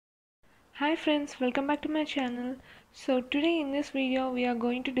Hi friends, welcome back to my channel. So today in this video we are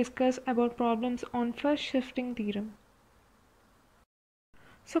going to discuss about problems on first shifting theorem.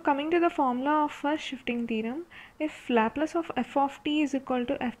 So coming to the formula of first shifting theorem, if Laplace of f of t is equal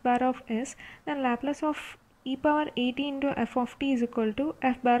to f bar of s, then Laplace of e power at into f of t is equal to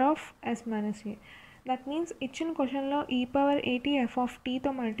f bar of s minus a. That means ఇచ్చిన క్వశ్చన్లో e power at f of t తో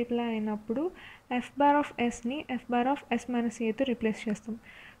multiply అయినప్పుడు f bar of s ని f bar of s minus a తో replace చేస్తాం.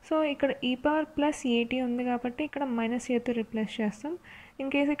 So ఇక్కడ e power plus at ఉంది కాబట్టి ఇక్కడ మైనస్ a తో రిప్లేస్ చేస్తాం.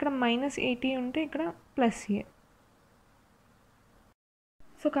 ఇన్ కేస్ ఇక్కడ మైనస్ at ఉంటే ఇక్కడ plus a.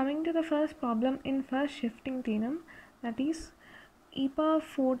 So coming to the first problem in first shifting theorem, that is e power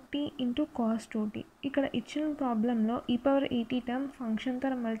 4t into cos 2t. ఇక్కడ ఇచ్చిన ప్రాబ్లంలో e power 80 టర్మ్ ఫంక్షన్ తో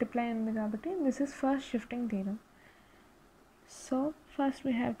multiply ఉంది కాబట్టి this is first shifting theorem. So first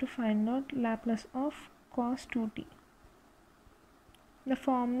we have to find out Laplace of cos 2t. The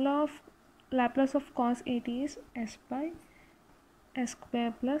formula of Laplace of cos 80 is s by s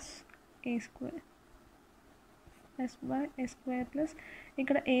square plus a square. S by s square plus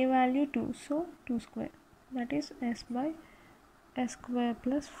ఇక్కడ a value 2, so 2 square, that is s by s square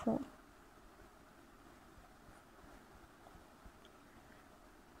plus 4.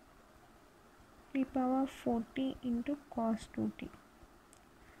 E power 40 into cos 2t.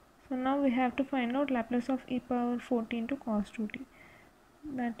 So now we have to find out Laplace of e power 40 into cos 2t.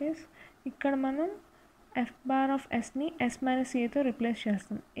 That is ఇక్కడ మనం f bar of s ని s minus a తో replace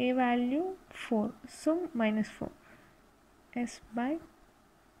చేస్తాం. a value 4, so minus 4. S by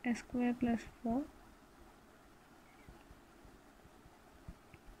s square plus 4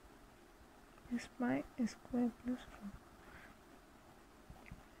 s by s square plus 4.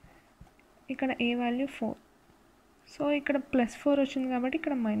 ఇక్కడ a value 4, so ఇక్కడ plus 4 వచ్చింది కాబట్టి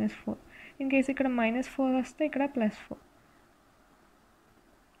ఇక్కడ మైనస్ 4. ఇన్ కేస్ ఇక్కడ మైనస్ 4 వస్తే ఇక్కడ plus 4.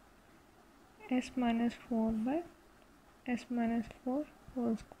 s minus 4 by s minus 4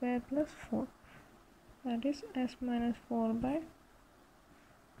 whole square plus 4. That is s minus 4 by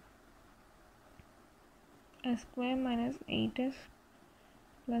s square minus 8s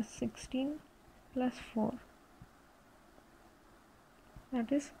plus 16 plus 4. That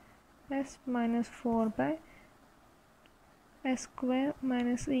is s minus 4 by s square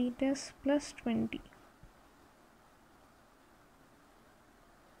minus 8s plus 20.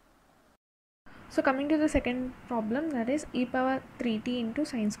 So coming to the second problem, that is e power 3t into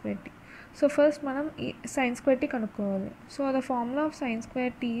sin square t. So first మనం sin square t కనుక్కోవాలి. So the formula of sin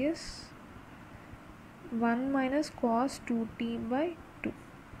square t is 1 minus cos 2t by 2.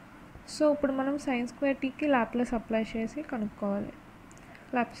 So ఇప్పుడు మనం sin square t కి Laplace apply చేసి కనుక్కోవాలి.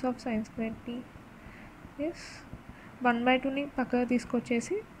 Laplace of sin square t is 1 by 2ని పక్కకు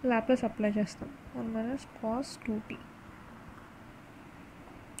తీసుకొచ్చేసి లాప్లాస్ అప్లై చేస్తాం. 1 minus cos 2t.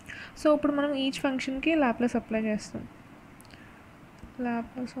 సో ఇప్పుడు మనం ఈచ్ ఫంక్షన్కి లాప్లాస్ అప్లై చేస్తాం.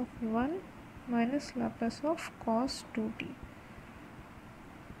 Laplace of 1 minus Laplace of cos 2t.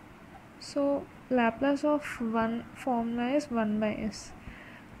 So Laplace of 1 formula is 1 by s.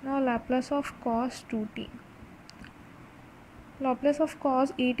 Now Laplace of cos 2t. Laplace of cos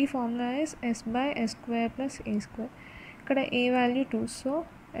 80 formula is s by s square plus a square. ఇక్కడ a value 2, so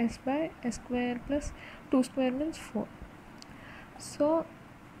s by s square plus 2 square means 4. So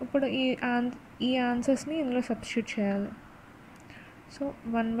ఇప్పుడు ఈ ఆన్సర్స్ని ఇందులో substitute చేయాలి. So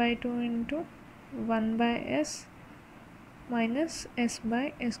 1 by 2 into 1 by s minus s by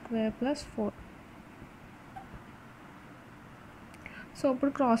s square plus 4. So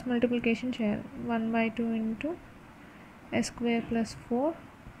ఇప్పుడు cross multiplication చేయాలి. 1 by 2 into s square plus 4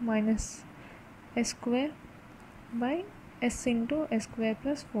 minus s square by s into s square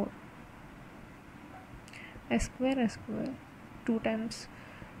plus 4. s square 2 times,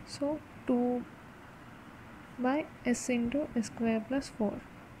 so 2 by s into s square plus 4.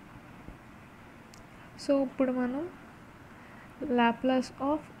 So ఇప్పుడు మనం Laplace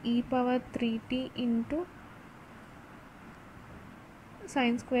of e power 3t into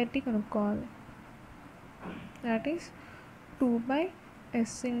sin square t కనుక్కోవాలి. That is 2 by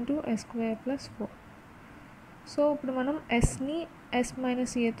s into s square plus 4. So ఇప్పుడు మనం sని s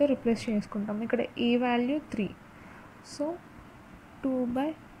minus a తో replace చేసుకుంటాం. ఇక్కడ a value 3, so 2 by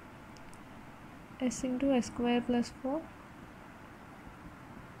s into s square plus 4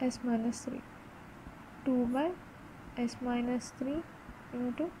 s minus 3. 2 by s minus 3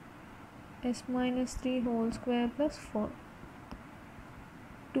 into s minus 3 whole square plus 4.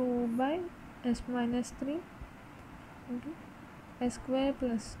 2 by s minus 3 into s square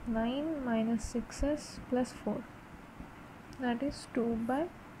plus 9 minus 6s plus 4. That is 2 by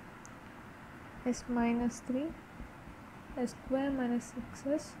s minus 3 s square minus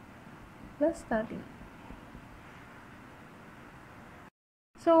 6s plus 13.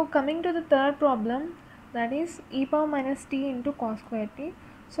 So coming to the third problem, that is e power minus t into cos square t.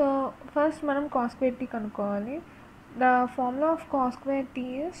 So first manam cos square t kanukovali. The formula of cos square t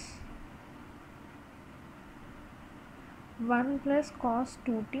is 1 plus cos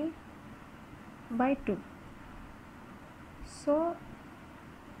 2t by 2. So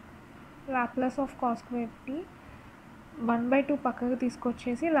Laplace of cos square t 1 by 2 పక్కకు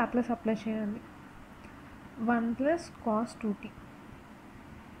తీసుకొచ్చేసి Laplace apply చేయాలి. 1 plus cos 2t.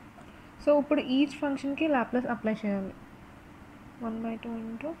 So ఇప్పుడు each ఫంక్షన్కి Laplace apply చేయాలి. 1 by 2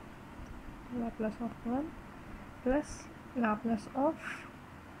 into Laplace of 1 plus Laplace of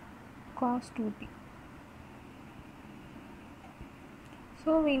cos 2t.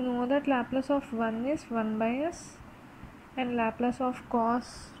 So we know that Laplace of 1 is 1 by s and Laplace of cos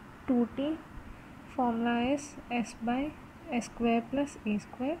 2t formula is s by s square plus a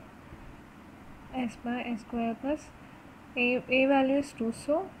square. S by s square plus a value is 2,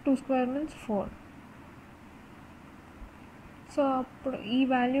 so 2 square means 4. So అప్పుడు ఈ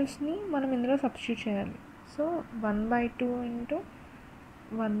వాల్యూస్ని మనం ఇందులో substitute చేయాలి. So 1 by 2 into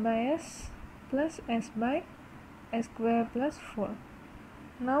 1 by s plus s by s square plus 4.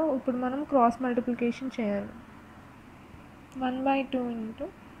 నా ఇప్పుడు మనం cross multiplication చేయాలి. 1 by 2 into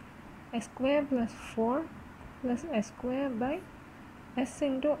s square plus 4 plus s square by s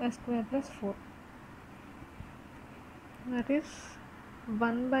into s square plus 4. That is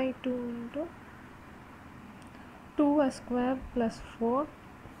 1 by 2 into 2s square plus 4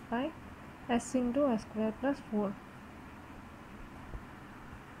 by s into s square plus 4.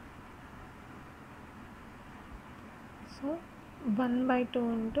 So 1 by 2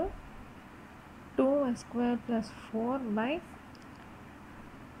 into 2s square plus 4 by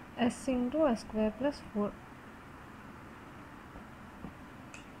s into s square plus 4.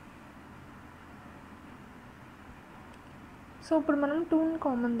 So ఇప్పుడు మనం 2ని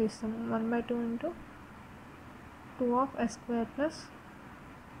common తీస్తాము. 1 by 2 into 2 of s square plus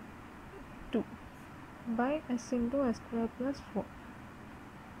 2 by s into s square plus 4.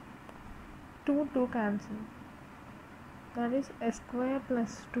 2 cancel. That is s square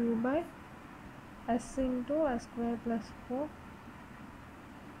plus 2 by s into s square plus 4.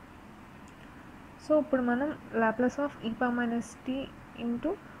 So ఇప్పుడు మనం Laplace of e power minus t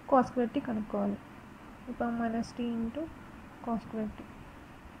into cos square t కనుక్కోవాలి. e power minus t into cos square t.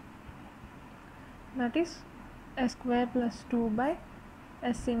 That is s square plus 2 by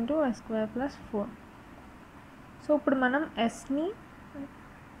s into s square plus 4. So ఇప్పుడు మనం sని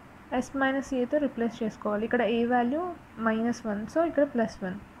s minus ఏతో replace చేసుకోవాలి. ఇక్కడ a value -1, so ఇక్కడ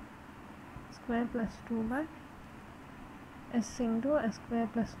 +1. Square plus 2 by s into s square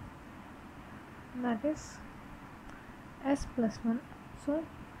plus 4. That is s plus 1. So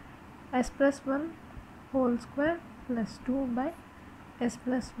s plus 1 whole square plus 2 by s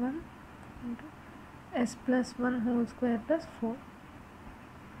plus 1 into s plus 1 whole square plus 4.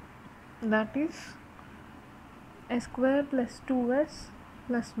 That is s square plus 2s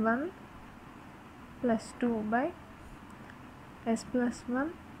plus 1 plus 2 by s plus 1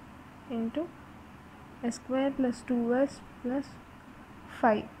 into s square plus 2s plus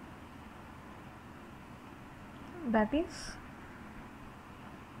 5. That is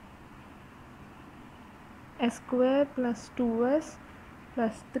s square plus 2s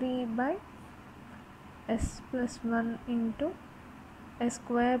plus 3 by s plus 1 into s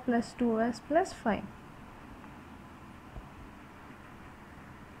square plus 2s plus 5.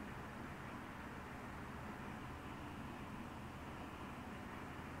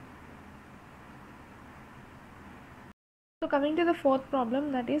 So coming to the fourth problem,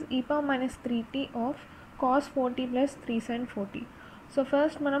 that is e power minus 3t of cos 4t plus 3 sin 4t. So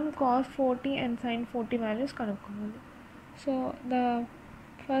first manam cos 4t and sin 4t values kanukovali. So the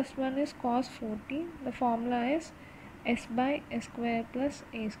first one is cos 4t. The formula is s by s square plus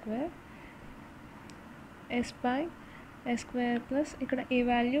a square. S by s square plus ikkada a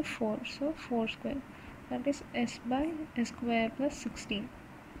value 4, so 4 square. That is s by s square plus 16.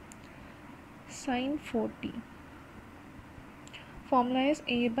 Sin 4t. Formula is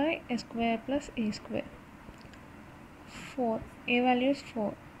a by s square plus a square. 4. A value is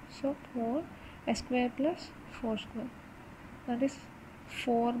 4. So 4 s square plus 4 square. That is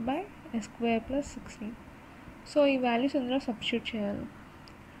 4 by s square plus 16. So ఈ values ఇందులో substitute చేయాలి.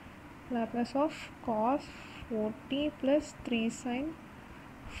 Laplace of cos 4t plus 3 sin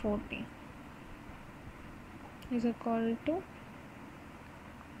 4t is equal to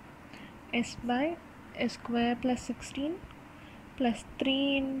s by s square plus 16 plus 3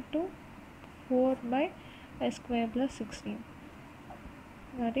 into 4 by s square plus 16.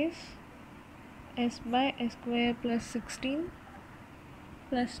 That is s by s square plus 16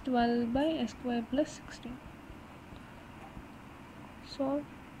 plus 12 by s square plus 16. So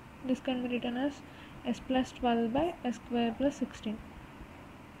this can be written as s plus 12 by s square plus 16.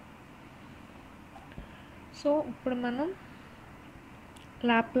 So ఇప్పుడు మనం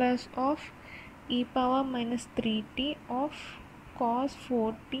Laplace of e power minus 3t of cos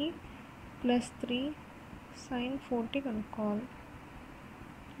 4t plus 3 sin 4t కనుక్కోవాలి.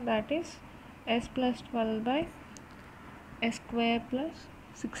 That is s plus 12 by s square plus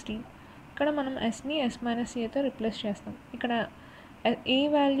 16. ఇక్కడ మనం sని s minus aతో replace చేస్తాం. ఇక్కడ a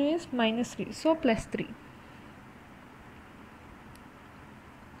value is minus 3, so plus 3.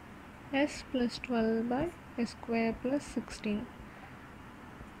 s plus 12 by s square plus 16.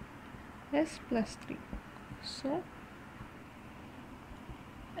 s plus 3. So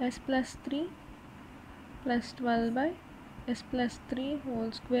s plus 3 plus 12 by s plus 3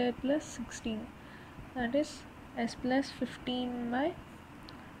 whole square plus 16. That is s plus 15 by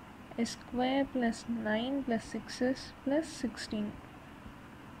s square plus 9 plus 6s plus 16.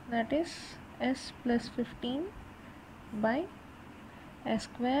 That is s plus 15 by s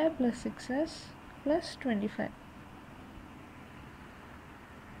square plus 6s plus 25.